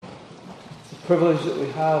privilege that we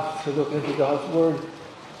have to look into God's Word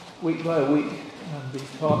week by week and be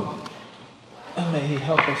taught. And may He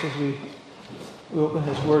help us as we open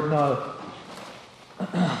His Word now.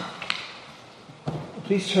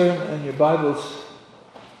 Please turn in your Bibles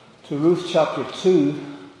to Ruth chapter 2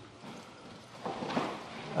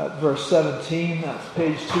 at verse 17. That's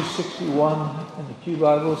page 261 in the Pew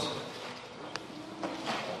Bibles.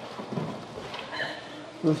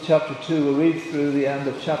 Ruth chapter 2, we'll read through the end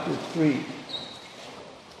of chapter 3.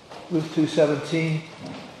 Ruth 2:17.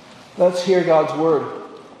 Let's hear God's word.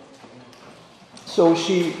 So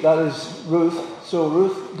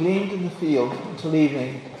Ruth gleaned in the field until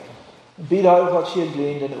evening, and beat out what she had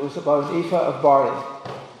gleaned, and it was about an ephah of barley.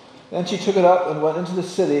 Then she took it up and went into the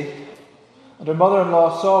city, and her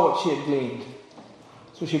mother-in-law saw what she had gleaned.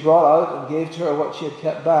 So she brought out and gave to her what she had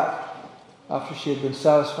kept back after she had been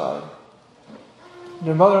satisfied. And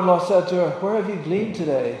her mother-in-law said to her, "Where have you gleaned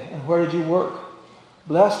today, and where did you work?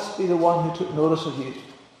 Blessed be the one who took notice of you."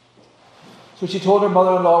 So she told her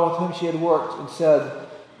mother-in-law with whom she had worked, and said,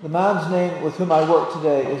 "The man's name with whom I work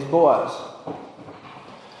today is Boaz."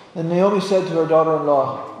 And Naomi said to her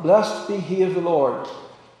daughter-in-law, "Blessed be he of the Lord,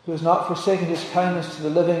 who has not forsaken his kindness to the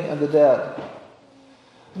living and the dead."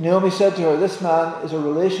 And Naomi said to her, "This man is a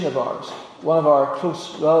relation of ours, one of our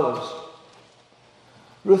close relatives."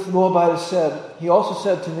 Ruth the Moabitess said, "He also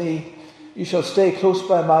said to me, 'You shall stay close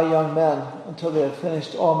by my young men until they have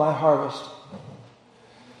finished all my harvest.'"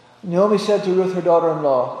 And Naomi said to Ruth her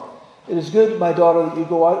daughter-in-law, "It is good, my daughter, that you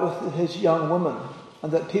go out with his young woman,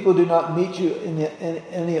 and that people do not meet you in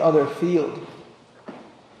any other field."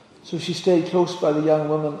 So she stayed close by the young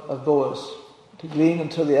woman of Boaz to glean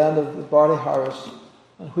until the end of the barley harvest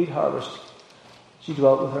and wheat harvest. She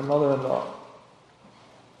dwelt with her mother-in-law.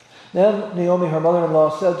 Then Naomi, her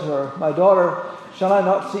mother-in-law, said to her, "My daughter, shall I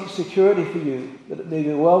not seek security for you, that it may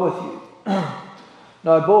be well with you?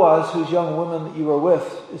 Now Boaz, whose young woman you were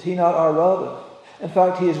with, is he not our relative? In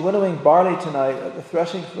fact, he is winnowing barley tonight at the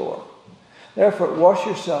threshing floor. Therefore wash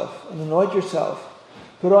yourself and anoint yourself,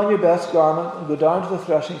 put on your best garment and go down to the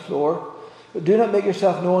threshing floor, but do not make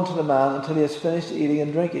yourself known to the man until he has finished eating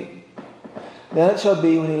and drinking. Then it shall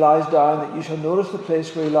be when he lies down that you shall notice the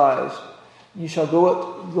place where he lies. You shall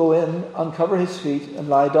go in, uncover his feet, and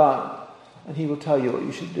lie down, and he will tell you what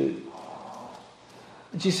you should do."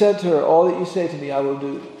 And she said to her, "All that you say to me I will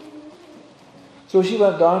do." So she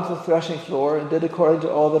went down to the threshing floor and did according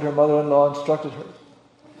to all that her mother-in-law instructed her.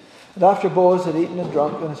 And after Boaz had eaten and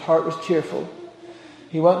drunk, and his heart was cheerful,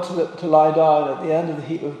 he went to lie down at the end of the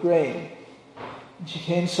heap of grain. And she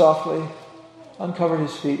came softly, uncovered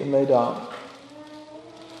his feet, and lay down.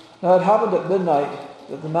 Now it happened at midnight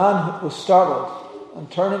that the man was startled,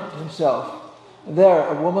 and turning himself, and there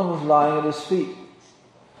a woman was lying at his feet.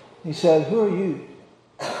 He said, "Who are you?"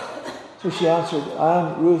 So she answered, "I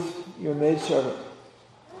am Ruth, your maidservant.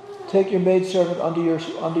 Take your maidservant under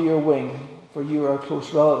your wing, for you are a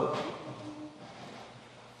close relative."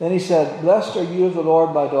 Then he said, "Blessed are you of the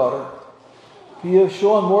Lord, my daughter, for you have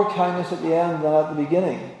shown more kindness at the end than at the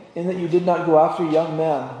beginning, in that you did not go after young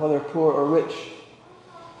men, whether poor or rich.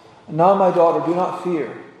 And now, my daughter, do not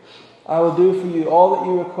fear. I will do for you all that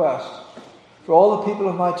you request, for all the people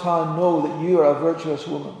of my town know that you are a virtuous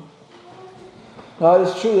woman. Now it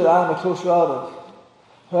is true that I am a close relative.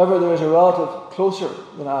 However, there is a relative closer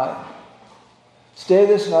than I. Stay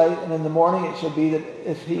this night, and in the morning it shall be that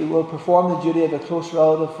if he will perform the duty of a close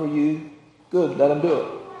relative for you, good, let him do it.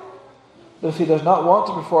 But if he does not want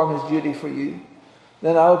to perform his duty for you,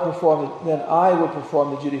 then I will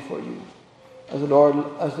perform the duty for you. As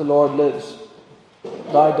the Lord lives,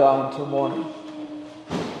 lie down till morning."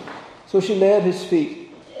 So she lay at his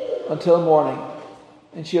feet until morning,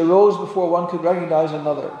 and she arose before one could recognize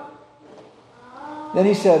another. Then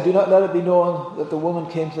he said, "Do not let it be known that the woman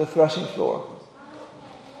came to the threshing floor."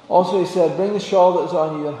 Also he said, "Bring the shawl that is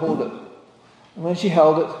on you and hold it." And when she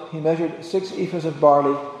held it, he measured 6 ephahs of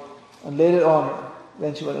barley and laid it on her.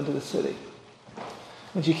 Then she went into the city.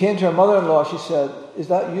 When she came to her mother-in-law, she said, "Is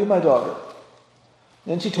that you, my daughter?"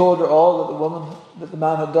 Then she told her all that the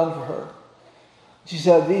man had done for her. She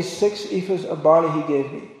said, "These 6 ephahs of barley he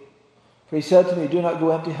gave me. For he said to me, 'Do not go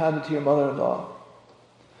empty-handed to your mother-in-law.'"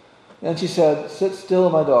 Then she said, "Sit still,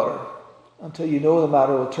 my daughter, until you know the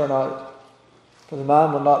matter will turn out. For the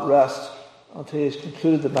man will not rest until he has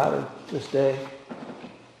concluded the matter this day."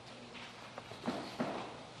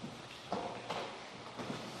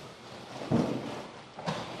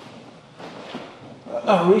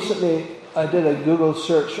 Recently, I did a Google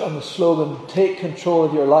search on the slogan, "Take control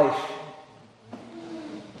of your life."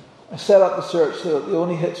 I set up the search so that the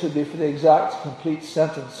only hits would be for the exact complete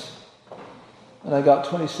sentence. And I got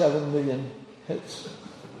 27 million hits.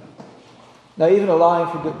 Now, even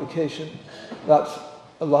allowing for duplication, that's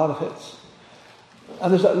a lot of hits.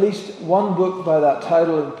 And there's at least one book by that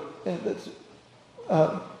title that's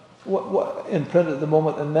in print at the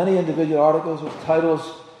moment, and many individual articles with titles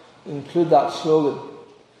that include that slogan.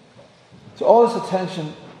 So all this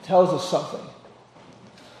attention tells us something.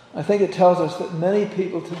 I think it tells us that many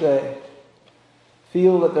people today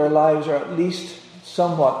feel that their lives are at least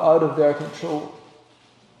somewhat out of their control.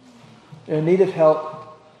 They're in need of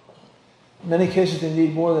help. In many cases they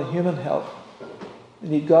need more than human help. They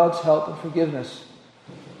need God's help and forgiveness.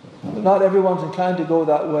 But not everyone's inclined to go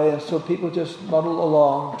that way, and so people just muddle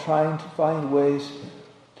along trying to find ways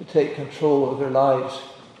to take control of their lives.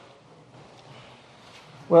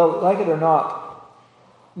 Well, like it or not,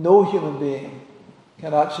 no human being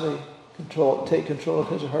can actually take control of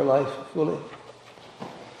his or her life fully.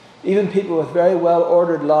 Even people with very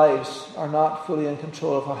well-ordered lives are not fully in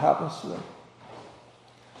control of what happens to them.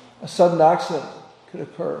 A sudden accident could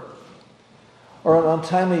occur, or an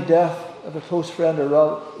untimely death of a close friend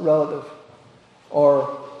or relative,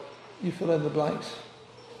 or you fill in the blanks.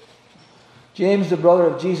 James, the brother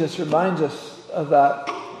of Jesus, reminds us of that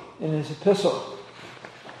in his epistle.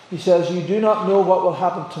 He says, "You do not know what will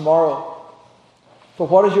happen tomorrow. For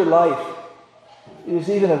what is your life? It is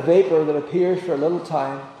even a vapor that appears for a little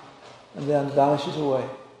time and then vanishes away."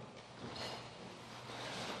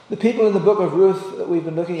 The people in the book of Ruth that we've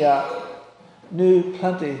been looking at knew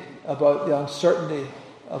plenty about the uncertainty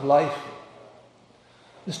of life.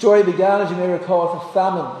 The story began, as you may recall, with a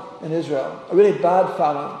famine in Israel, a really bad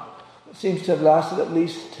famine that seems to have lasted at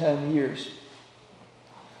least 10 years.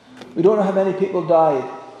 We don't know how many people died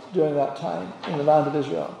during that time in the land of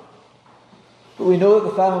Israel. But we know that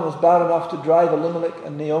the famine was bad enough to drive Elimelech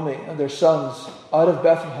and Naomi and their sons out of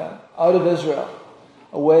Bethlehem, out of Israel,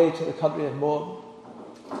 away to the country of Moab.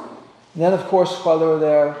 And then, of course, while they were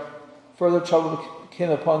there, further trouble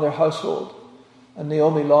came upon their household, and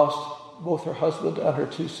Naomi lost both her husband and her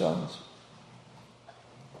 2 sons.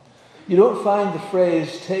 You don't find the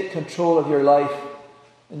phrase, "take control of your life,"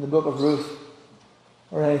 in the book of Ruth,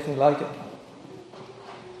 or anything like it.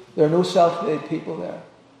 There are no self-made people there.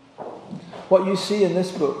 What you see in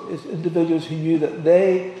this book is individuals who knew that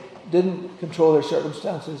they didn't control their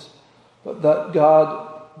circumstances, but that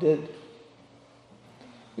God did.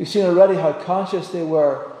 We've seen already how conscious they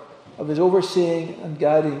were of His overseeing and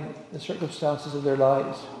guiding the circumstances of their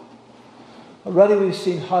lives. Already we've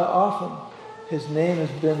seen how often His name has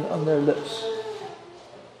been on their lips.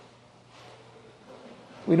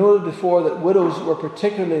 We noted before that widows were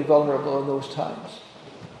particularly vulnerable in those times.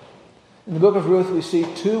 In the book of Ruth, we see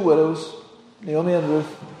 2 widows, Naomi and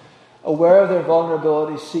Ruth, aware of their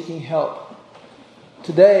vulnerability, seeking help.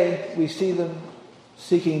 Today, we see them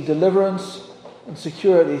seeking deliverance and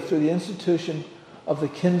security through the institution of the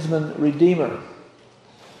kinsman redeemer.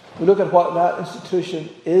 We look at what that institution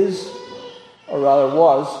is, or rather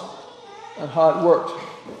was, and how it worked.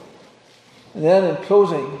 And then in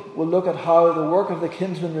closing, we'll look at how the work of the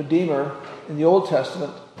kinsman redeemer in the Old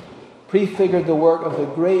Testament prefigured the work of the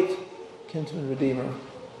great kinsman redeemer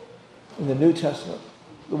in the New Testament,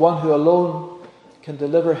 the one who alone can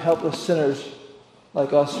deliver helpless sinners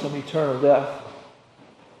like us from eternal death.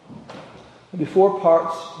 There'll be 4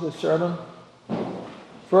 parts to the sermon.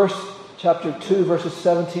 First, chapter 2, verses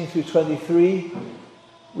 17 through 23,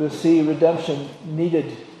 we'll see redemption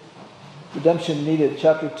needed. Redemption needed.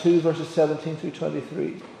 Chapter 2, verses 17 through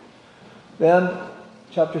 23. Then,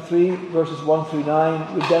 chapter 3, verses 1 through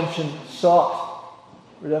 9, redemption sought.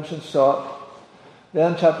 Redemption sought.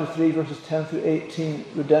 Then, chapter 3, verses 10 through 18,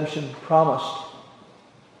 redemption promised.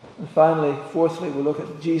 And finally, fourthly, we'll look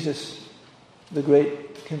at Jesus, the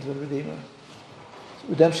great kinsman redeemer.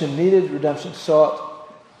 Redemption needed, redemption sought,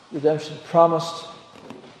 redemption promised,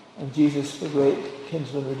 and Jesus, the great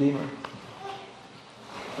kinsman redeemer.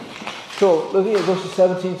 So, looking at verses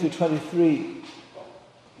 17 through 23,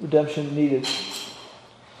 redemption needed.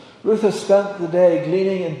 Ruth has spent the day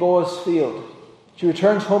gleaning in Boaz's field. She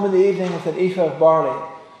returns home in the evening with an ephah of barley,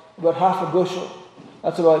 about half a bushel.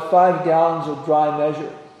 That's about 5 gallons of dry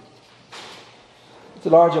measure. It's a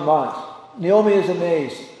large amount. Naomi is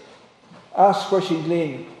amazed, asks where she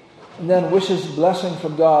gleaned, and then wishes blessing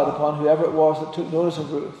from God upon whoever it was that took notice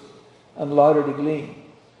of Ruth and allowed her to glean.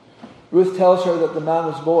 Ruth tells her that the man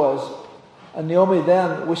was Boaz, and Naomi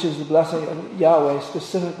then wishes the blessing of Yahweh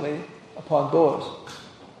specifically upon Boaz.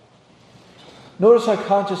 Notice how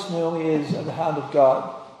conscious Naomi is of the hand of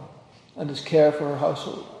God and his care for her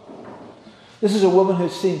household. This is a woman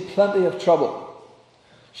who's seen plenty of trouble.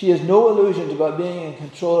 She has no illusions about being in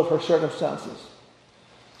control of her circumstances.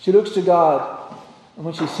 She looks to God, And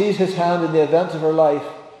when she sees his hand in the events of her life,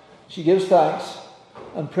 she gives thanks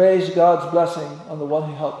and prays God's blessing on the one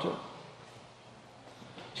who helped her.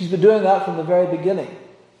 She's been doing that from the very beginning.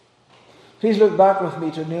 Please look back with me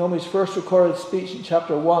to Naomi's first recorded speech in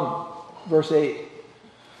chapter 1, verse 8.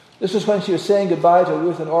 This was when she was saying goodbye to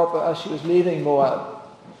Ruth and Orpah as she was leaving Moab.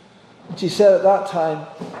 And she said at that time,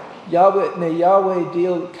 May Yahweh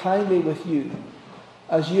deal kindly with you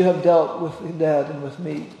as you have dealt with the dead and with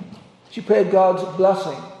me. She prayed God's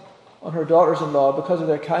blessing on her daughters-in-law because of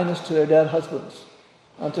their kindness to their dead husbands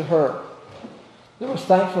and to her. There was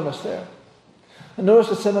thankfulness there. And notice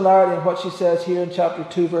the similarity in what she says here in chapter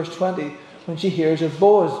 2, verse 20, when she hears of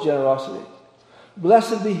Boaz's generosity.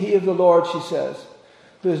 Blessed be he of the Lord, she says,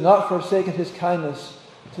 who has not forsaken his kindness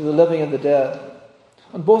to the living and the dead.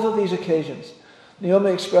 On both of these occasions,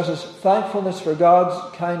 Naomi expresses thankfulness for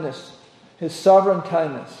God's kindness, his sovereign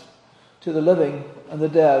kindness to the living and the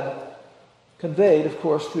dead, conveyed, of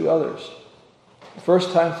course, through others. The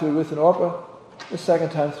first time through Ruth and Orpah, the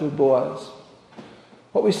second time through Boaz.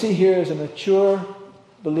 What we see here is a mature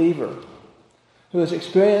believer who has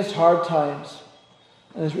experienced hard times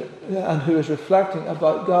and who is reflecting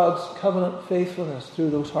about God's covenant faithfulness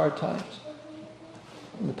through those hard times.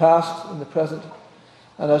 In the past, in the present,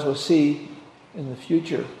 and as we'll see, in the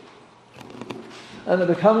future. And it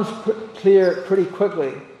becomes clear pretty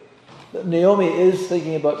quickly that Naomi is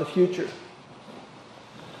thinking about the future.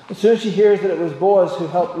 As soon as she hears that it was Boaz who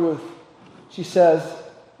helped Ruth, she says,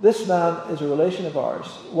 this man is a relation of ours,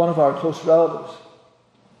 one of our close relatives.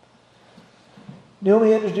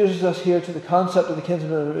 Naomi introduces us here to the concept of the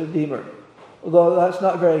kinsman redeemer, although that's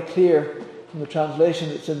not very clear from the translation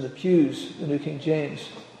that's in the pews, the New King James.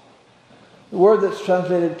 The word that's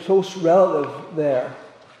translated close relative there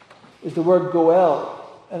is the word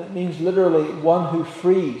goel, and it means literally one who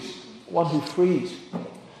frees, one who frees.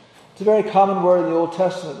 It's a very common word in the Old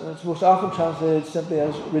Testament, and it's most often translated simply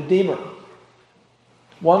as redeemer.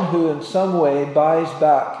 One who in some way buys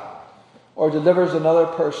back or delivers another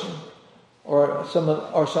person or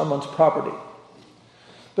someone's property.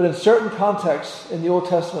 But in certain contexts in the Old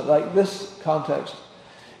Testament, like this context,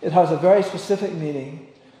 it has a very specific meaning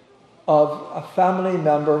of a family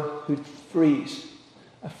member who frees.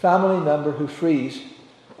 A family member who frees,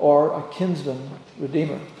 or a kinsman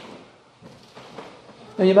redeemer.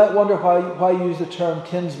 Now you might wonder why use the term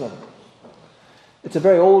kinsman. It's a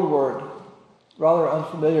very old word, rather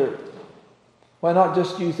unfamiliar. Why not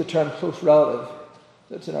just use the term close relative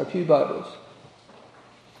that's in our pew Bibles?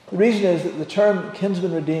 The reason is that the term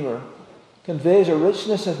kinsman redeemer conveys a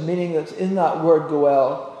richness of meaning that's in that word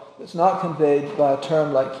goel that's not conveyed by a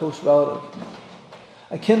term like close relative.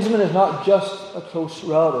 A kinsman is not just a close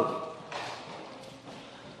relative.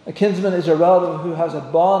 A kinsman is a relative who has a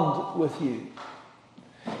bond with you.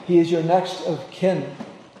 He is your next of kin.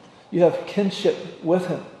 You have kinship with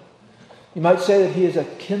him. You might say that he is a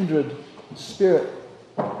kindred spirit.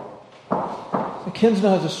 A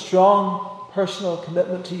kinsman has a strong personal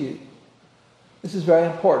commitment to you. This is very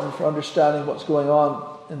important for understanding what's going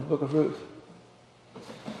on in the book of Ruth.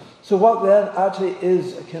 So what then actually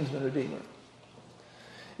is a kinsman redeemer?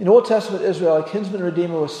 In Old Testament Israel, a kinsman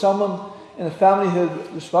redeemer was someone in a family who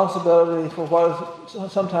had responsibility for what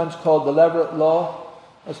is sometimes called the Levirate law,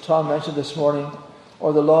 as Tom mentioned this morning,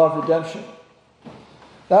 or the law of redemption.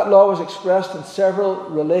 That law was expressed in several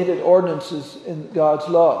related ordinances in God's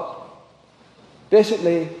law.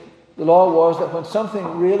 Basically, the law was that when something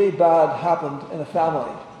really bad happened in a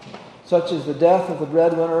family, such as the death of the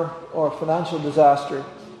breadwinner or financial disaster,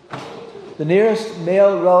 the nearest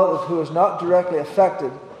male relative who was not directly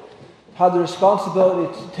affected had the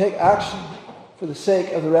responsibility to take action for the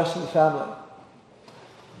sake of the rest of the family.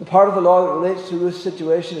 The part of the law that relates to Ruth's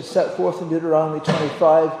situation is set forth in Deuteronomy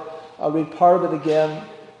 25. I'll read part of it again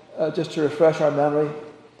just to refresh our memory.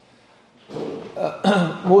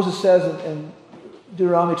 Moses says in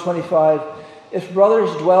Deuteronomy 25, if brothers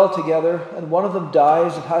dwell together and one of them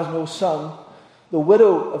dies and has no son, the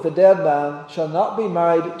widow of the dead man shall not be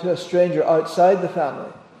married to a stranger outside the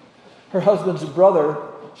family. Her husband's brother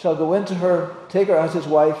shall go into her, take her as his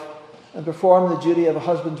wife, and perform the duty of a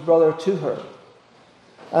husband's brother to her.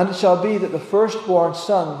 And it shall be that the firstborn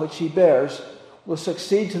son which he bears will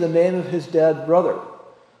succeed to the name of his dead brother,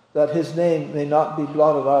 that his name may not be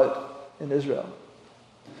blotted out in Israel.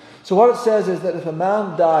 So what it says is that if a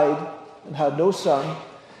man died and had no son,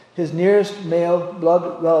 his nearest male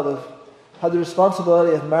blood relative had the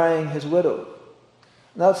responsibility of marrying his widow.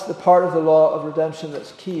 And that's the part of the law of redemption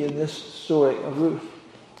that's key in this story of Ruth.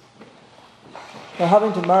 Now,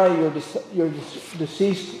 having to marry your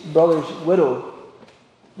deceased brother's widow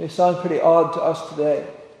may sound pretty odd to us today.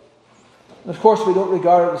 And of course, we don't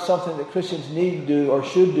regard it as something that Christians need to do or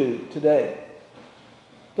should do today.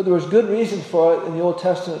 But there was good reason for it in the Old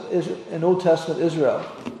Testament Israel.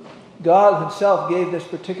 God himself gave this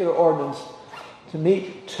particular ordinance to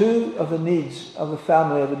meet two of the needs of the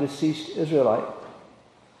family of a deceased Israelite.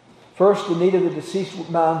 First, the need of the deceased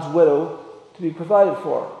man's widow to be provided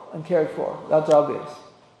for and cared for. That's obvious.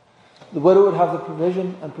 The widow would have the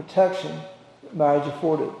provision and protection that marriage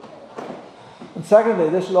afforded. And secondly,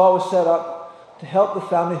 this law was set up to help the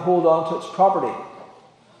family hold on to its property,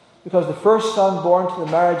 because the first son born to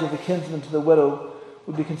the marriage of the kinsman to the widow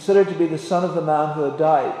would be considered to be the son of the man who had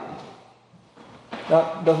died.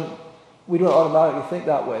 We don't automatically think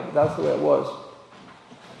that way, but that's the way it was.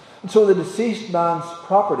 And so the deceased man's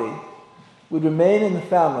property would remain in the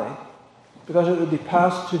family because it would be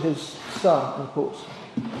passed to his son, in quotes,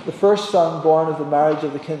 the first son born of the marriage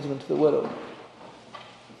of the kinsman to the widow.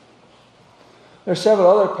 There are several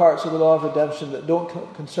other parts of the law of redemption that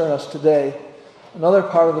don't concern us today. Another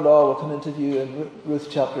part of the law will come into view in Ruth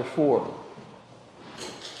chapter 4.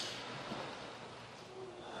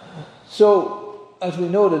 So, as we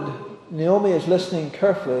noted, Naomi is listening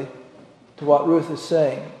carefully to what Ruth is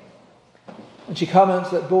saying. And she comments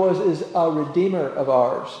that Boaz is a redeemer of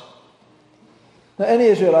ours. Now, any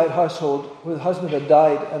Israelite household where the husband had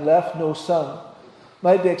died and left no son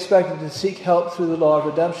might be expected to seek help through the law of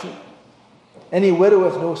redemption. Any widow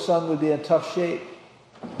with no son would be in tough shape.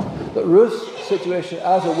 But Ruth's situation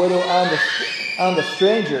as a widow and a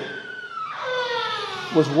stranger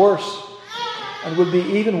was worse, and would be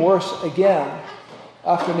even worse again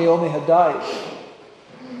after Naomi had died.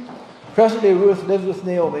 Presently, Ruth lived with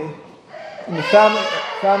Naomi in the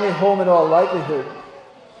family home in all likelihood.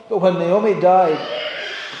 But when Naomi died,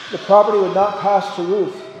 the property would not pass to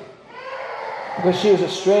Ruth because she was a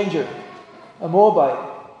stranger, a Moabite,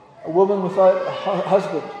 a woman without a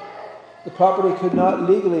husband. The property could not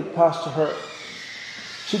legally pass to her.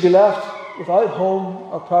 She'd be left without home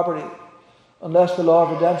or property unless the law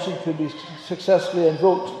of redemption could be successfully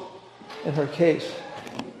invoked in her case.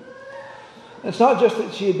 And it's not just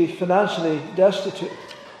that she'd be financially destitute.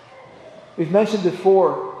 We've mentioned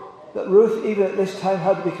before that Ruth, even at this time,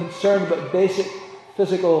 had to be concerned about basic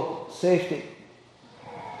physical safety.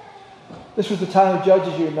 This was the time of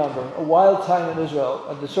Judges, you remember, a wild time in Israel,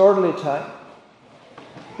 a disorderly time.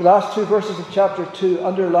 The last two verses of chapter 2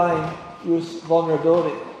 underline Ruth's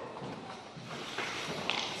vulnerability.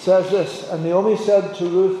 It says this, "And Naomi said to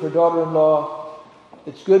Ruth, her daughter-in-law,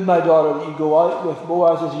 'It's good, my daughter, that you go out with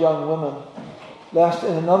Boaz's young women, lest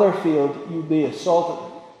in another field you be assaulted.'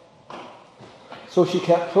 So she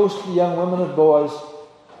kept close to the young women of Boaz,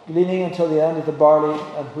 gleaning until the end of the barley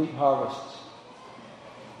and wheat harvests."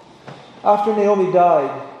 After Naomi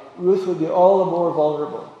died, Ruth would be all the more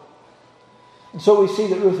vulnerable. And so we see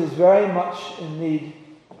that Ruth is very much in need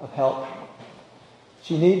of help.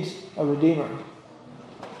 She needs a redeemer.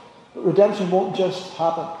 But redemption won't just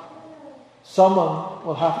happen. Someone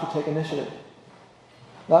will have to take initiative.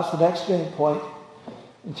 That's the next main point.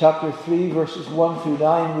 In chapter 3, verses 1 through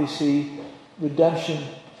 9, we see redemption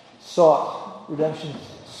sought. Redemption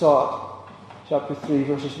sought. Chapter 3,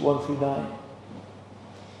 verses 1 through 9.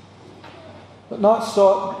 But not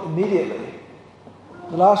sought immediately.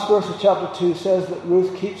 The last verse of chapter 2 says that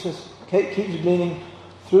Ruth keeps gleaning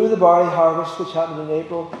through the barley harvest, which happened in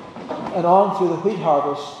April, and on through the wheat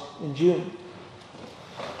harvest in June.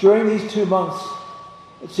 During these 2 months,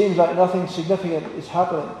 it seems like nothing significant is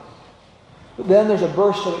happening. But then there's a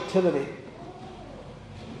burst of activity.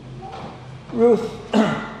 Ruth,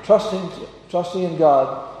 trusting in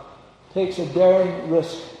God, takes a daring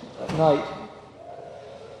risk at night.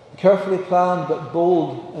 A carefully planned but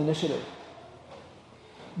bold initiative.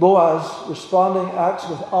 Boaz, responding, acts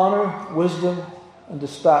with honor, wisdom, and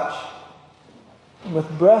dispatch. And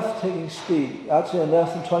with breathtaking speed, actually in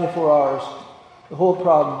less than 24 hours, the whole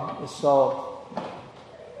problem is solved.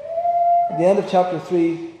 At the end of chapter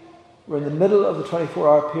 3, we're in the middle of the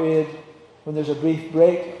 24-hour period when there's a brief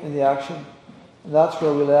break in the action, and that's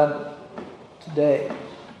where we'll end today.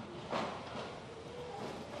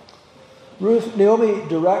 Naomi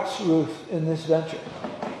directs Ruth in this venture.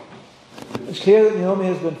 It's clear that Naomi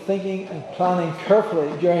has been thinking and planning carefully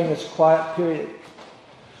during this quiet period.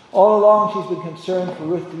 All along she's been concerned for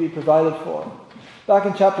Ruth to be provided for. Back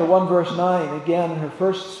in chapter 1, verse 9, again in her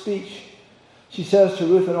first speech, she says to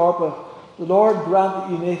Ruth and Orpah, "The Lord grant that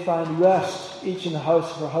you may find rest, each in the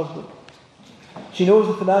house of her husband." She knows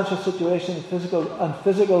the financial situation and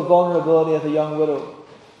physical vulnerability of a young widow,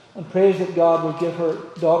 and prays that God will give her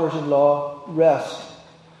daughters-in-law rest.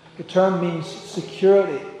 The term means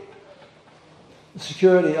security. The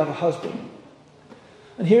security of a husband.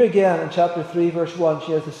 And here again in chapter 3, verse 1,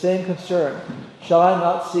 she has the same concern. Shall I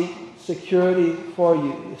not seek security for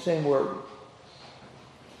you? The same word.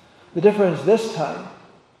 The difference this time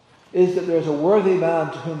is that there is a worthy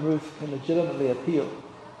man to whom Ruth can legitimately appeal.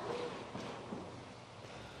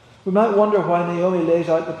 We might wonder why Naomi lays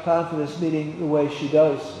out the plan for this meeting the way she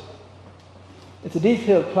does. It's a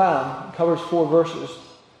detailed plan. It covers 4 verses.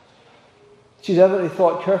 She's evidently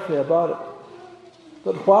thought carefully about it.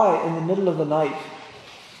 But why in the middle of the night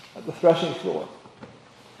at the threshing floor?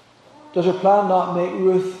 Does her plan not make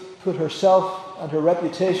Ruth put herself and her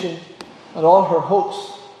reputation and all her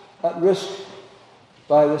hopes at risk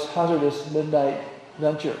by this hazardous midnight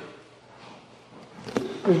venture?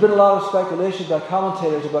 There's been a lot of speculation by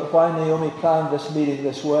commentators about why Naomi planned this meeting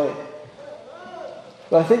this way.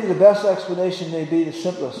 But I think the best explanation may be the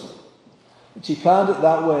simplest. That she planned it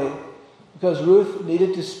that way because Ruth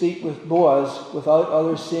needed to speak with Boaz without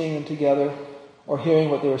others seeing them together or hearing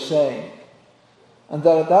what they were saying. And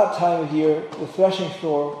that at that time of year, the threshing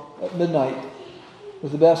floor at midnight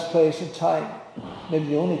was the best place and time, maybe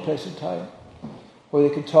the only place and time, where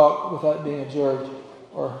they could talk without being observed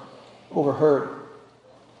or overheard.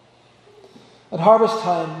 At harvest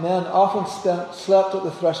time, men often slept at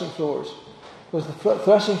the threshing floors, because the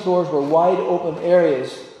threshing floors were wide open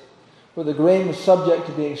areas where the grain was subject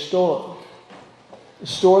to being stolen. It was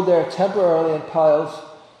stored there temporarily in piles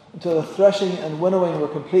until the threshing and winnowing were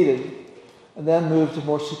completed, and then moved to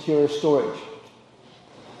more secure storage.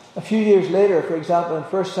 A few years later, for example, in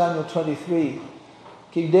 1 Samuel 23,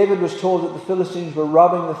 King David was told that the Philistines were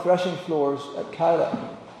robbing the threshing floors at Keilah.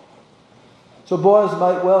 So Boaz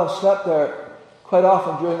might well have slept there quite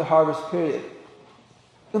often during the harvest period.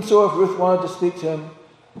 And so if Ruth wanted to speak to him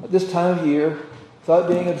at this time of year, without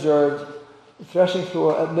being observed, the threshing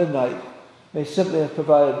floor at midnight may simply have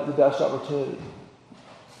provided the best opportunity.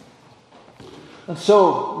 And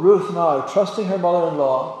so Ruth now, trusting her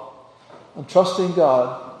mother-in-law and trusting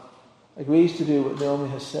God, agrees to do what Naomi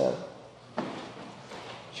has said.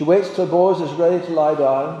 She waits till Boaz is ready to lie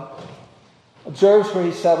down, observes where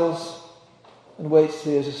he settles, and waits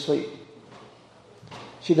till he is asleep.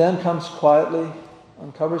 She then comes quietly,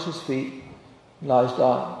 uncovers his feet, and lies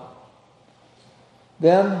down.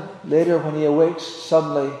 Then, later when he awakes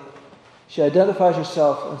suddenly, she identifies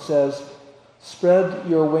herself and says, "Spread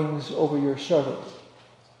your wings over your servant,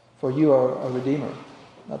 for you are a redeemer."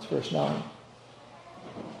 That's verse 9.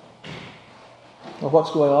 Now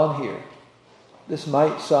what's going on here? This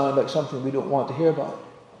might sound like something we don't want to hear about.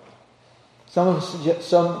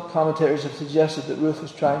 Some commentators have suggested that Ruth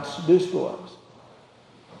was trying to seduce Boaz.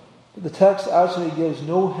 But the text actually gives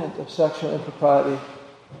no hint of sexual impropriety,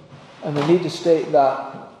 and we need to state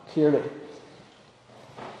that clearly.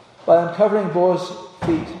 By uncovering Boaz's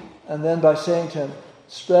feet, and then by saying to him,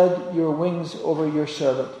 "Spread your wings over your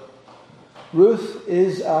servant," Ruth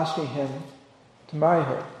is asking him to marry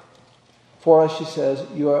her. For, as she says,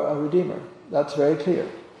 "You are a redeemer." That's very clear.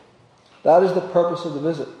 That is the purpose of the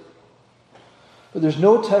visit. But there's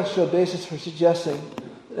no textual basis for suggesting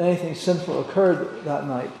that anything sinful occurred that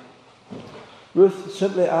night. Ruth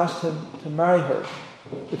simply asked him to marry her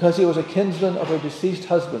because he was a kinsman of her deceased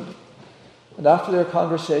husband. And after their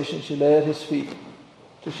conversation, she lay at his feet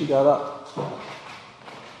till she got up.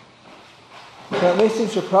 Now, it may seem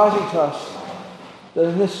surprising to us that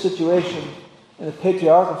in this situation, in a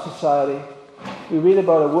patriarchal society, we read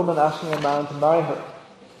about a woman asking a man to marry her.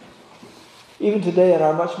 Even today, in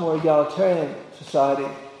our much more egalitarian society,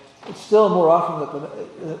 it's still more often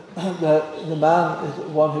that the man is the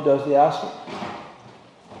one who does the asking.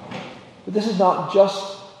 But this is not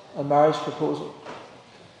just a marriage proposal.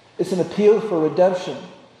 It's an appeal for redemption.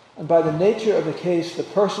 And by the nature of the case, the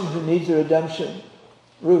person who needs the redemption,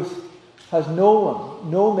 Ruth, has no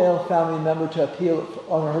one, no male family member to appeal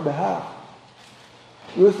on her behalf.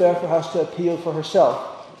 Ruth therefore has to appeal for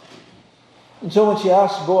herself. And so when she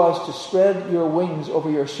asks Boaz to spread your wings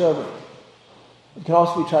over your servant, it can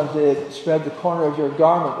also be translated, spread the corner of your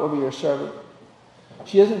garment over your servant.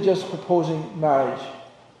 She isn't just proposing marriage.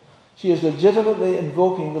 She is legitimately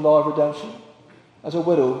invoking the law of redemption as a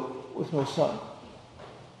widow with no son.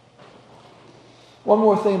 One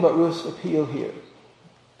more thing about Ruth's appeal here.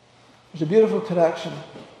 There's a beautiful connection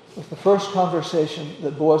with the first conversation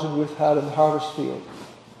that Boaz and Ruth had in the harvest field.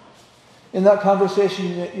 In that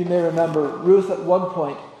conversation, you may remember, Ruth at one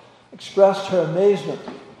point expressed her amazement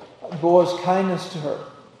at Boaz's kindness to her,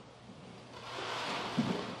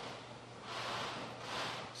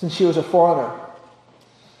 since she was a foreigner.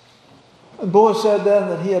 And Boaz said then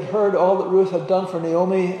that he had heard all that Ruth had done for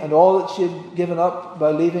Naomi and all that she had given up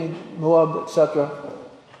by leaving Moab, etc.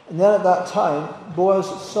 And then at that time, Boaz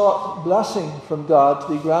sought blessing from God to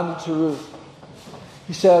be granted to Ruth.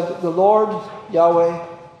 He said, "The Lord, Yahweh,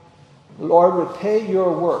 the Lord repay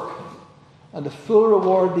your work, and a full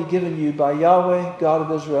reward be given you by Yahweh, God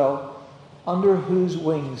of Israel, under whose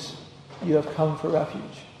wings you have come for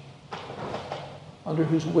refuge." Under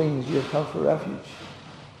whose wings you have come for refuge.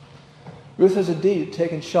 Ruth has indeed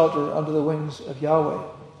taken shelter under the wings of Yahweh.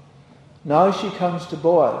 Now she comes to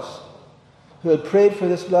Boaz, who had prayed for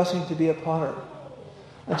this blessing to be upon her.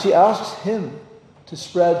 And she asks him to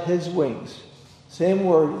spread his wings, same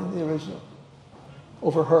word in the original,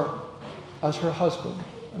 over her as her husband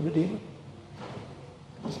and redeemer.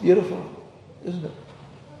 It's beautiful, isn't it?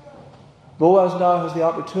 Boaz now has the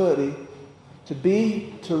opportunity to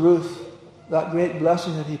be to Ruth that great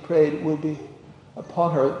blessing that he prayed would be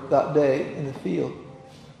upon her that day in the field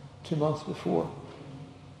 2 months before.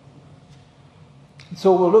 And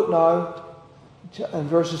so we'll look now in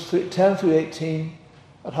verses 10 through 18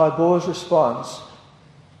 at how Boaz responds.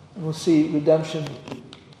 And we'll see redemption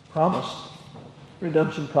promised.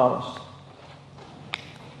 Redemption promised.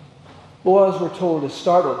 Boaz, we're told, is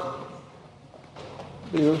startled,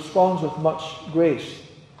 but he responds with much grace.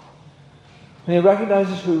 When he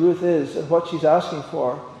recognizes who Ruth is and what she's asking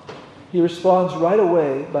for, he responds right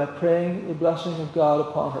away by praying the blessing of God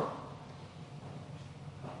upon her.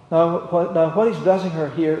 Now what he's blessing her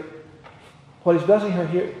here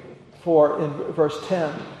for in verse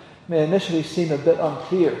 10 may initially seem a bit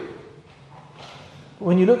unclear. But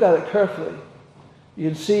when you look at it carefully, you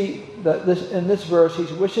can see that in this verse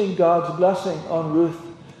he's wishing God's blessing on Ruth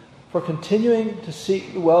for continuing to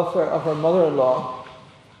seek the welfare of her mother-in-law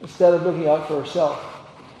instead of looking out for herself.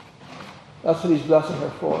 That's what he's blessing her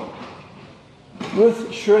for.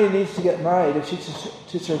 Ruth surely needs to get married if she's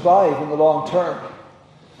to survive in the long term.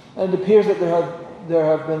 And it appears that there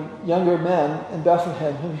have been younger men in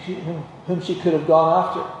Bethlehem whom she could have gone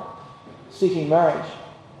after, seeking marriage.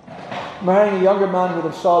 Marrying a younger man would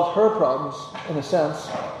have solved her problems, in a sense,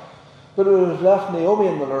 but it would have left Naomi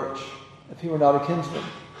in the lurch if he were not a kinsman.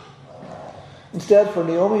 Instead, for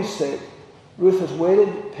Naomi's sake, Ruth has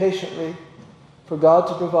waited patiently for God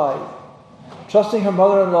to provide, trusting her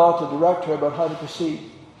mother-in-law to direct her about how to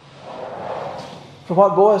proceed. From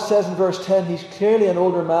what Boaz says in verse 10, he's clearly an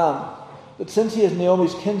older man, but since he is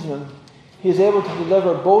Naomi's kinsman, he is able to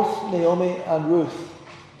deliver both Naomi and Ruth.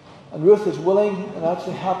 And Ruth is willing and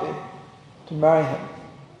actually happy to marry him.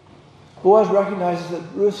 Boaz recognizes that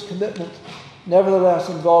Ruth's commitment nevertheless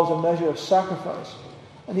involves a measure of sacrifice,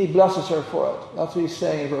 and he blesses her for it. That's what he's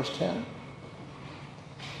saying in verse 10.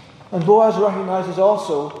 And Boaz recognizes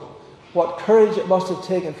also what courage it must have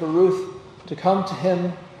taken for Ruth to come to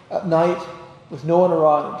him at night with no one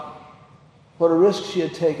around. What a risk she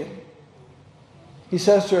had taken. He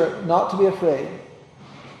says to her not to be afraid.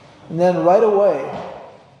 And then right away,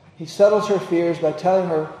 he settles her fears by telling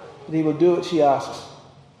her that he will do what she asks.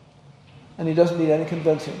 And he doesn't need any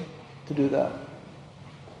convincing to do that.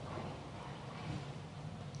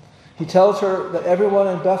 He tells her that everyone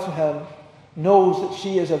in Bethlehem knows that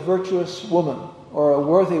she is a virtuous woman, or a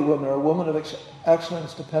worthy woman, or a woman of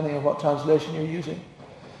excellence, depending on what translation you're using.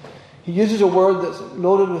 He uses a word that's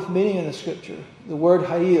loaded with meaning in the scripture, the word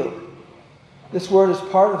Hayil. This word is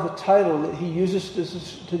part of the title that he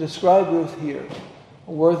uses to describe Ruth here,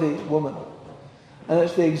 a worthy woman. And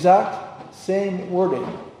it's the exact same wording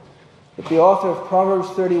that the author of Proverbs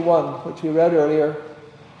 31, which we read earlier,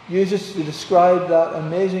 uses to describe that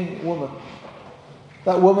amazing woman.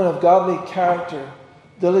 That woman of godly character,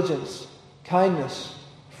 diligence, kindness,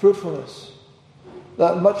 fruitfulness.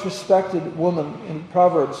 That much respected woman in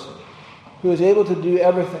Proverbs who is able to do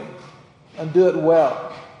everything and do it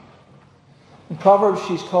well. In Proverbs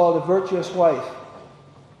she's called a virtuous wife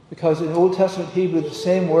because in Old Testament Hebrew the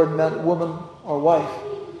same word meant woman or wife.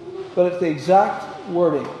 But it's the exact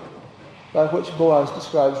wording by which Boaz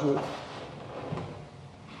describes Ruth.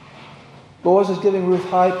 Boaz is giving Ruth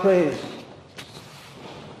high praise.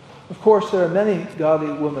 Of course, there are many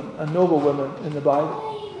godly women and noble women in the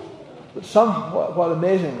Bible. But somewhat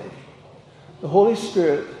amazingly, the Holy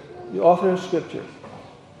Spirit, the author of Scripture,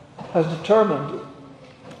 has determined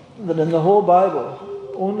that in the whole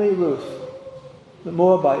Bible, only Ruth, the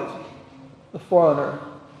Moabite, the foreigner,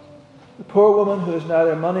 the poor woman who has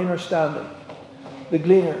neither money nor standing, the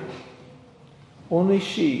gleaner, only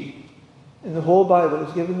she in the whole Bible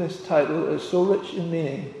is given this title that is so rich in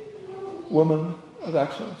meaning, woman of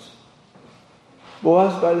excellence.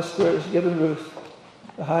 Boaz, by the Spirit, has given Ruth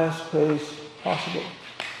the highest praise possible.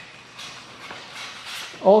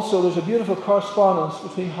 Also, there's a beautiful correspondence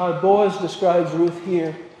between how Boaz describes Ruth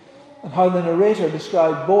here and how the narrator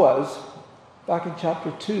described Boaz back in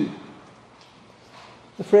chapter 2.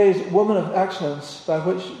 The phrase woman of excellence, by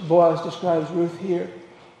which Boaz describes Ruth here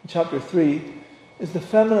in chapter 3, is the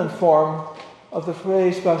feminine form of the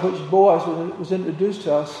phrase by which Boaz was introduced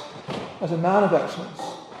to us as a man of excellence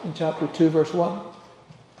in chapter 2, verse 1.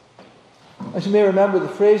 As you may remember, the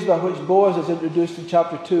phrase by which Boaz is introduced in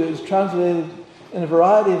chapter 2 is translated in a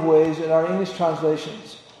variety of ways in our English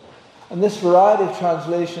translations. And this variety of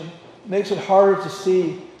translation makes it harder to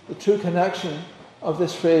see the true connection of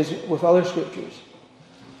this phrase with other scriptures.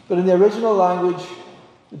 But in the original language,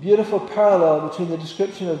 the beautiful parallel between the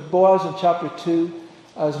description of Boaz in chapter 2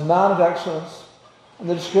 as man of excellence and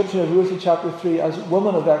the description of Ruth in chapter 3 as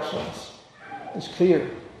woman of excellence is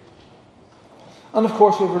clear. And of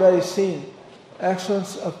course, we've already seen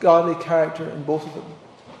excellence of godly character in both of them.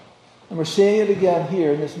 And we're seeing it again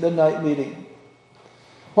here in this midnight meeting.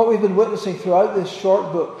 What we've been witnessing throughout this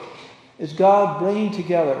short book is God bringing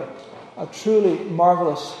together a truly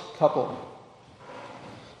marvelous couple.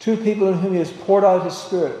 Two people in whom He has poured out His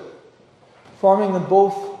Spirit, forming them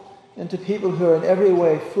both into people who are in every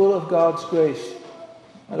way full of God's grace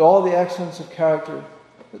and all the excellence of character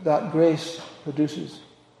that grace produces.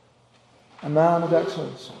 A man of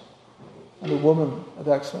excellence and a woman of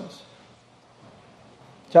excellence.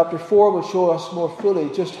 Chapter 4 will show us more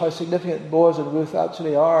fully just how significant Boaz and Ruth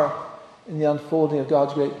actually are in the unfolding of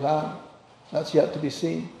God's great plan. That's yet to be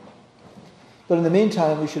seen. But in the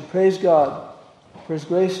meantime, we should praise God for His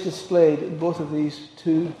grace displayed in both of these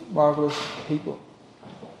two marvelous people.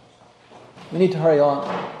 We need to hurry on.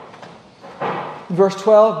 In verse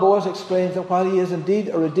 12, Boaz explains that while he is indeed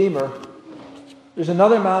a redeemer, there's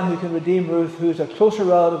another man who can redeem Ruth who is a closer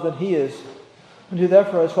relative than he is, and who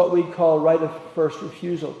therefore has what we'd call right of first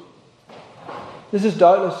refusal. This is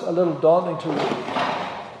doubtless a little daunting to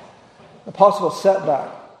Ruth, a possible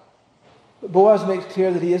setback. But Boaz makes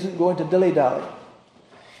clear that he isn't going to dilly-dally.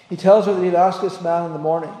 He tells her that he'll ask this man in the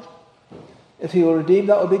morning. If he will redeem,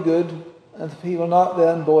 that will be good, and if he will not,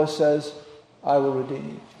 then Boaz says, I will redeem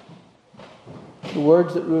you. The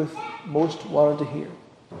words that Ruth most wanted to hear.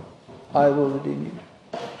 I will redeem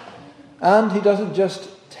you. And he doesn't just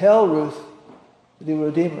tell Ruth that he will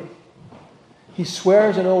redeem her. He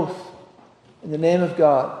swears an oath in the name of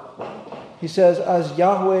God. He says, as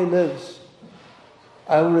Yahweh lives,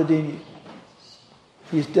 I will redeem you.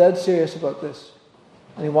 He's dead serious about this,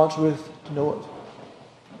 and he wants Ruth to know it.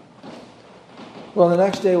 Well, the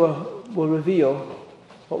next day will reveal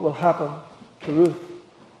what will happen to Ruth.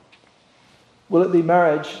 Will it be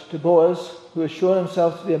marriage to Boaz, who has shown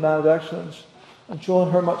himself to be a man of excellence and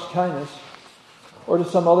shown her much kindness, or to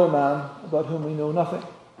some other man about whom we know nothing?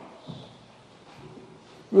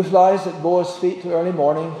 Ruth lies at Boaz's feet till early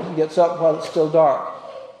morning and gets up while it's still dark.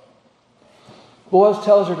 Boaz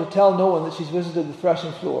tells her to tell no one that she's visited the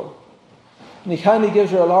threshing floor, and he kindly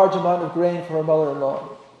gives her a large amount of grain for her mother-in-law.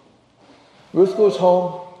 Ruth goes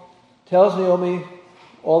home, tells Naomi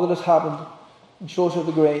all that has happened, and shows her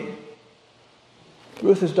the grain.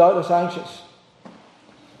 Ruth is doubtless anxious,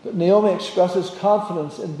 but Naomi expresses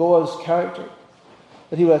confidence in Boaz's character,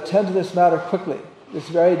 that he will attend to this matter quickly, this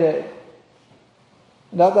very day.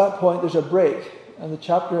 And at that point there's a break, and the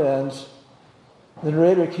chapter ends. The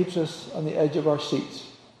narrator keeps us on the edge of our seats.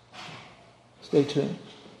 Stay tuned.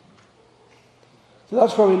 So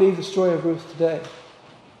that's where we leave the story of Ruth today.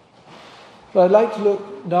 But I'd like to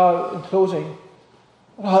look now, in closing,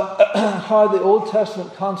 at how the Old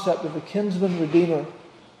Testament concept of the kinsman redeemer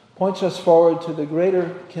points us forward to the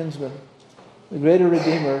greater kinsman, the greater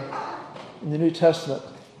redeemer in the New Testament.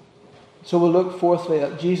 So we'll look fourthly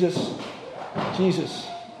at Jesus,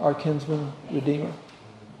 our kinsman redeemer.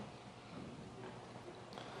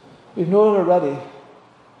 We've noted already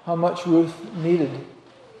how much Ruth needed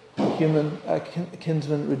a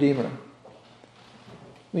kinsman redeemer.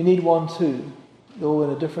 We need one too, though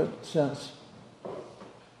in a different sense.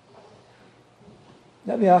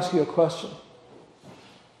 Let me ask you a question.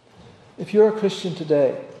 If you're a Christian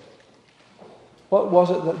today, what was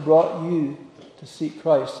it that brought you to seek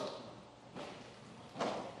Christ?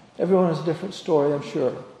 Everyone has a different story, I'm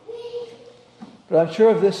sure. But I'm sure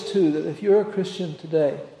of this too, that if you're a Christian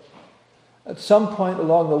today, at some point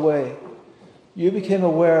along the way, you became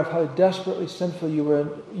aware of how desperately sinful you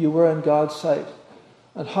were in God's sight,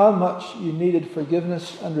 and how much you needed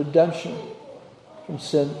forgiveness and redemption from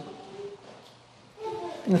sin.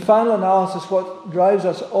 In the final analysis, what drives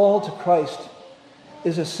us all to Christ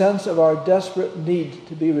is a sense of our desperate need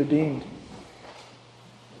to be redeemed.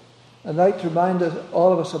 I'd like to remind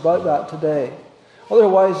all of us about that today.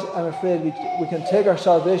 Otherwise, I'm afraid we can take our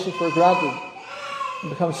salvation for granted and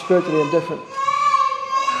become spiritually indifferent.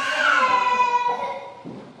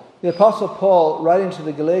 The Apostle Paul, writing to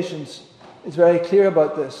the Galatians, is very clear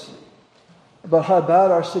about this, about how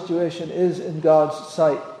bad our situation is in God's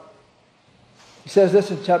sight. He says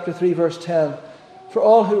this in chapter 3, verse 10, "For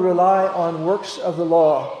all who rely on works of the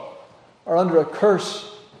law are under a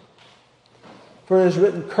curse. For it is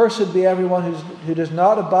written, 'Cursed be everyone who does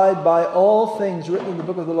not abide by all things written in the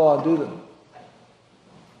book of the law and do them.'"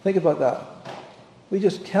 Think about that. We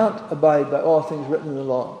just can't abide by all things written in the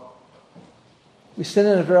law. We sin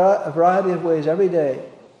in a variety of ways every day.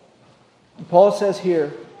 And Paul says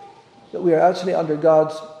here that we are actually under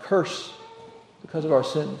God's curse because of our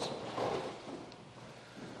sins.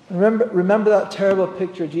 And remember that terrible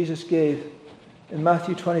picture Jesus gave in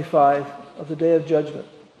Matthew 25 of the day of judgment,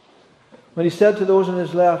 when he said to those on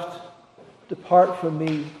his left, "Depart from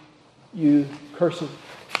me, you cursed,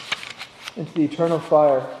 into the eternal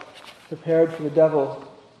fire prepared for the devil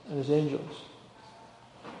and his angels."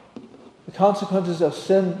 The consequences of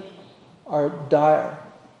sin are dire,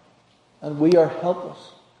 and we are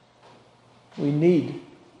helpless. We need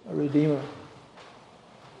a Redeemer.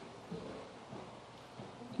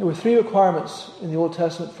 There were 3 requirements in the Old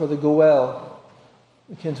Testament for the Goel,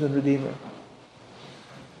 the kinsman Redeemer.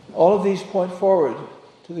 All of these point forward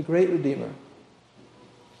to the great Redeemer.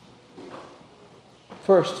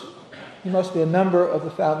 First, he must be a member of the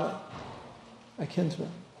family, a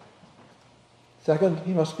kinsman. Second,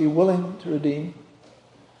 he must be willing to redeem.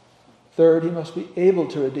 Third, he must be able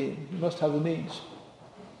to redeem. He must have the means.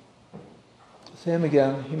 Same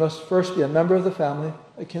again. He must first be a member of the family,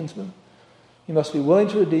 a kinsman. He must be willing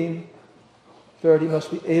to redeem. Third, he must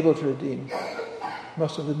be able to redeem. He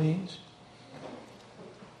must have the means.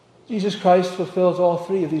 Jesus Christ fulfills all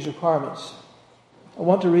 3 of these requirements. I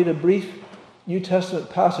want to read a brief New Testament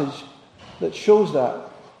passage that shows that.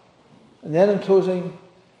 And then in closing,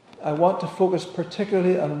 I want to focus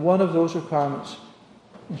particularly on one of those requirements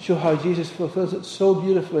and show how Jesus fulfills it so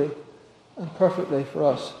beautifully and perfectly for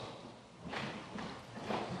us.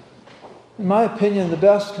 In my opinion, the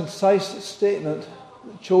best concise statement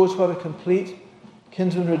that shows what a complete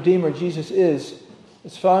kinsman redeemer Jesus is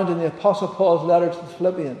found in the Apostle Paul's letter to the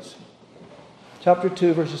Philippians, chapter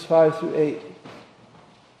 2, verses 5 through 8.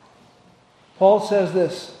 Paul says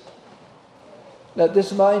this, "Let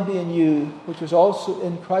this mind be in you, which was also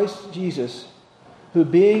in Christ Jesus, who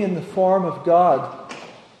being in the form of God,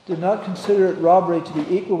 did not consider it robbery to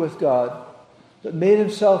be equal with God, but made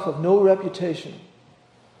himself of no reputation,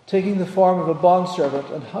 taking the form of a bondservant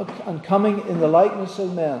and coming in the likeness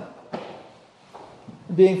of men.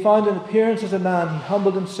 And being found in appearance as a man, he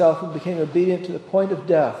humbled himself and became obedient to the point of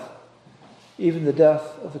death, even the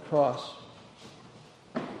death of the cross."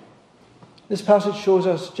 This passage shows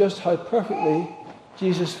us just how perfectly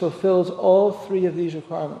Jesus fulfills all 3 of these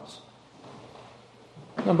requirements.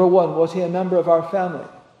 Number 1, was he a member of our family?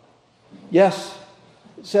 Yes,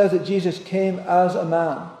 it says that Jesus came as a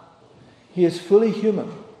man. He is fully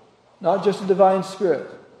human, not just a divine spirit.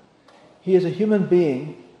 He is a human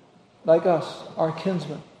being like us, our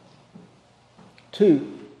kinsman.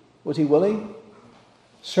 2, was he willing?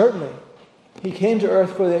 Certainly. He came to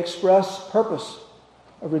earth for the express purpose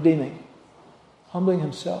of redeeming, humbling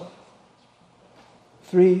himself.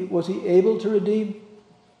 3, was he able to redeem?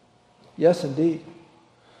 Yes, indeed.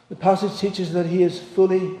 The passage teaches that he is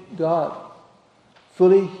fully God,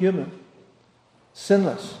 fully human,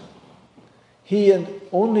 sinless. He and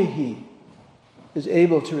only he is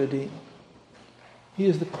able to redeem. He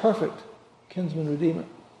is the perfect kinsman redeemer.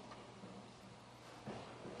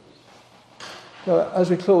 Now, as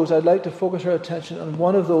we close, I'd like to focus our attention on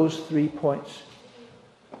one of those 3 points.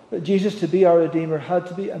 That Jesus, to be our Redeemer, had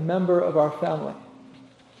to be a member of our family,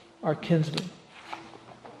 our kinsman.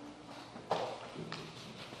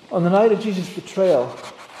 On the night of Jesus' betrayal,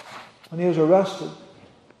 when he was arrested,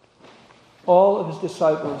 all of his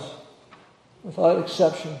disciples, without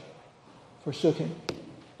exception, forsook him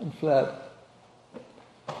and fled.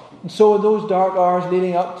 And so in those dark hours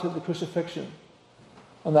leading up to the crucifixion,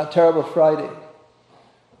 on that terrible Friday,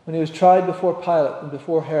 when he was tried before Pilate and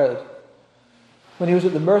before Herod, when he was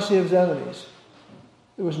at the mercy of his enemies,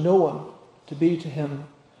 there was no one to be to him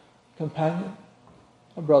a companion,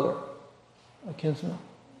 a brother, a kinsman.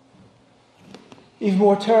 Even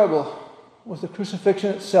more terrible was the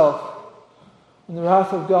crucifixion itself, when the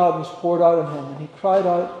wrath of God was poured out on him, and he cried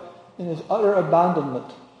out in his utter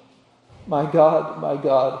abandonment, my God,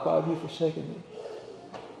 why have you forsaken me?"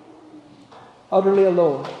 Utterly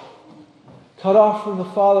alone, cut off from the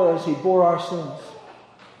Father as he bore our sins,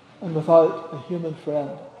 and without a human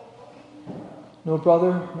friend. No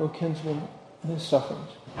brother, no kinsman in his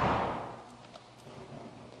sufferings.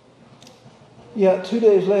 Yet 2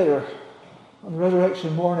 days later, on the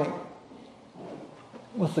resurrection morning,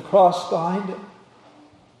 with the cross behind him,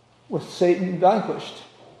 with Satan vanquished,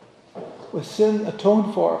 with sin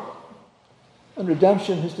atoned for, and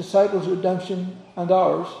redemption, his disciples' redemption and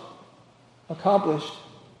ours, accomplished,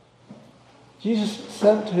 Jesus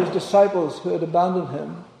sent to his disciples who had abandoned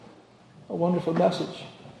him a wonderful message.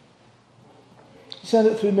 He sent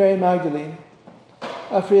it through Mary Magdalene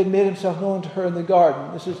after he had made himself known to her in the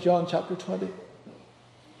garden. This is John chapter 20.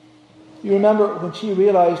 You remember when she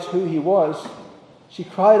realized who he was, she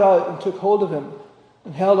cried out and took hold of him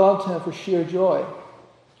and held on to him for sheer joy.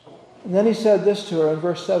 And then he said this to her in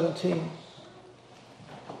verse 17,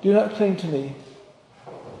 "Do not cling to me,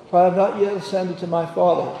 for I have not yet ascended to my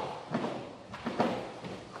Father.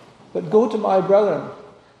 But go to my brethren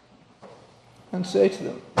and say to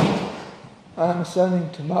them, I am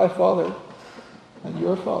ascending to my Father and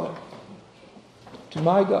your Father, to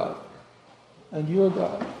my God and your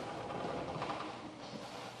God."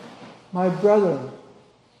 My brethren,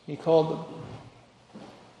 he called them,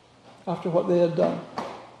 after what they had done.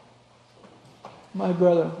 My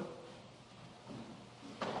brethren.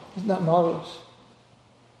 Isn't that marvelous?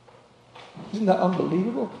 Isn't that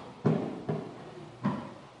unbelievable?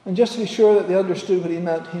 And just to be sure that they understood what he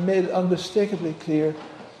meant, he made it unmistakably clear,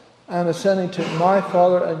 I am ascending to my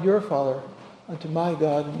Father and your Father, and to my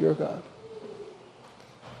God and your God.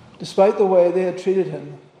 Despite the way they had treated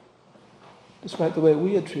him, despite the way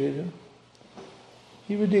we had treated him,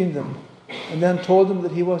 he redeemed them, and then told them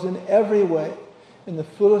that he was in every way, in the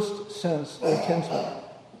fullest sense, their kinsman.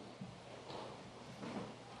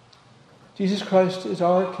 Jesus Christ is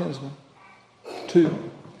our kinsman,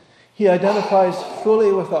 too. He identifies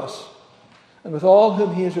fully with us and with all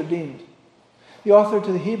whom he has redeemed. The author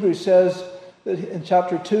to the Hebrews says that in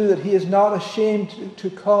chapter 2 that he is not ashamed to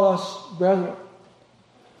call us brethren.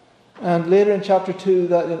 And later in chapter 2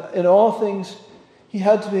 that in all things he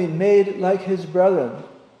had to be made like his brethren,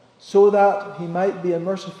 so that he might be a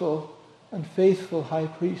merciful and faithful high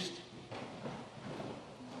priest.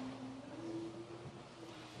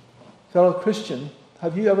 Fellow Christian,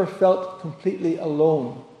 have you ever felt completely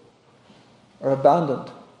alone or abandoned?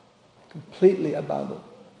 Completely abandoned.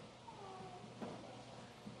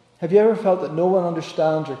 Have you ever felt that no one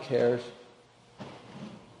understands or cares?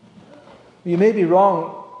 You may be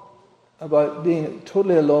wrong about being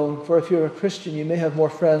totally alone, for if you're a Christian, you may have more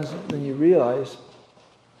friends than you realize.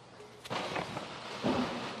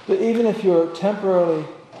 But even if you're temporarily,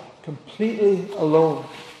 completely alone,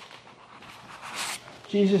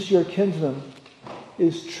 Jesus, your kinsman,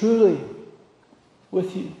 is truly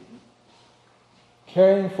with you,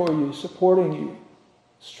 caring for you, supporting you,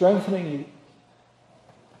 strengthening you.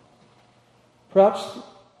 Perhaps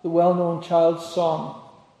the well-known child's song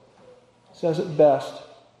says it best.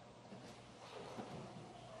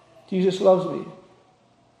 Jesus loves me.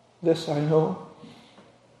 This I know,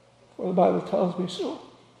 for the Bible tells me so.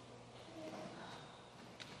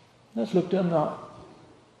 Let's look to him now.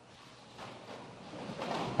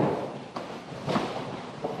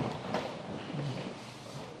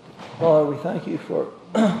 Father, we thank you for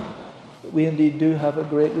that we indeed do have a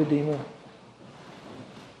great Redeemer,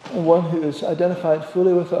 and one who is identified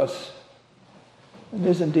fully with us and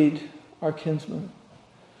is indeed our kinsman.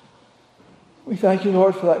 We thank you,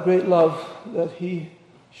 Lord, for that great love that he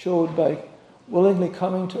showed by willingly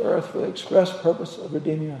coming to earth for the express purpose of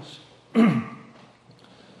redeeming us. And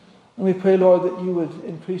we pray, Lord, that you would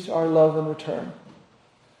increase our love in return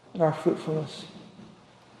and our fruitfulness.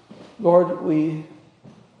 Lord, we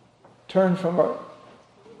turn from our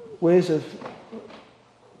ways of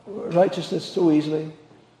righteousness so easily,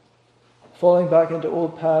 falling back into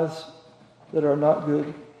old paths that are not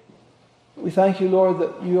good. We thank you, Lord,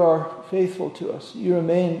 that you are faithful to us. You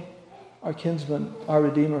remain our kinsman, our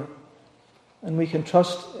Redeemer. And we can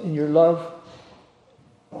trust in your love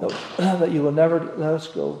that you will never let us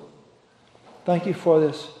go. Thank you for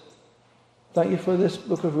this. Thank you for this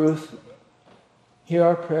book of Ruth. Hear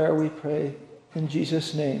our prayer, we pray. In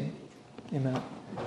Jesus' name, amen.